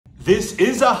This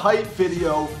is a hype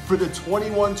video for the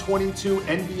 21-22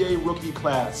 NBA rookie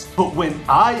class, but when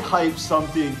I hype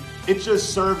something, it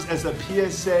just serves as a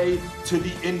PSA to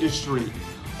the industry.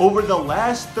 Over the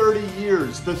last 30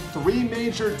 years, the three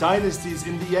major dynasties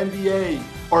in the NBA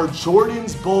are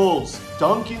Jordan's Bulls,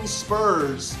 Duncan's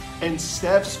Spurs, and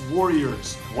Steph's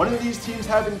Warriors. What do these teams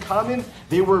have in common?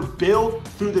 They were built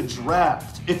through the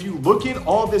draft. If you look at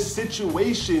all the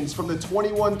situations from the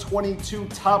 21-22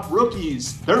 top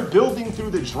rookies, they're building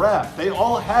through the draft. They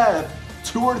all have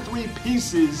 2 or 3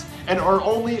 pieces and are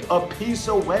only a piece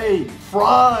away.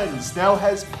 Franz now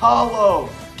has Paolo.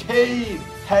 Cade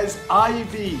has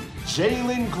Ivy.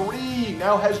 Jalen Green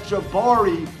now has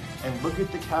Jabari. And look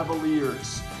at the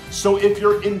Cavaliers. So if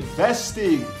you're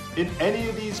investing in any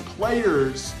of these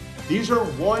players, these are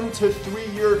 1 to 3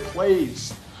 year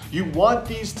plays. You want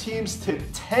these teams to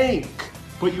tank,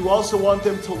 but you also want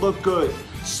them to look good.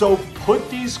 So put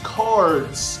these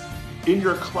cards in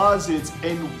your closets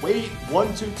and wait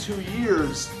 1 to 2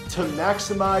 years to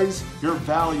maximize your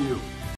value.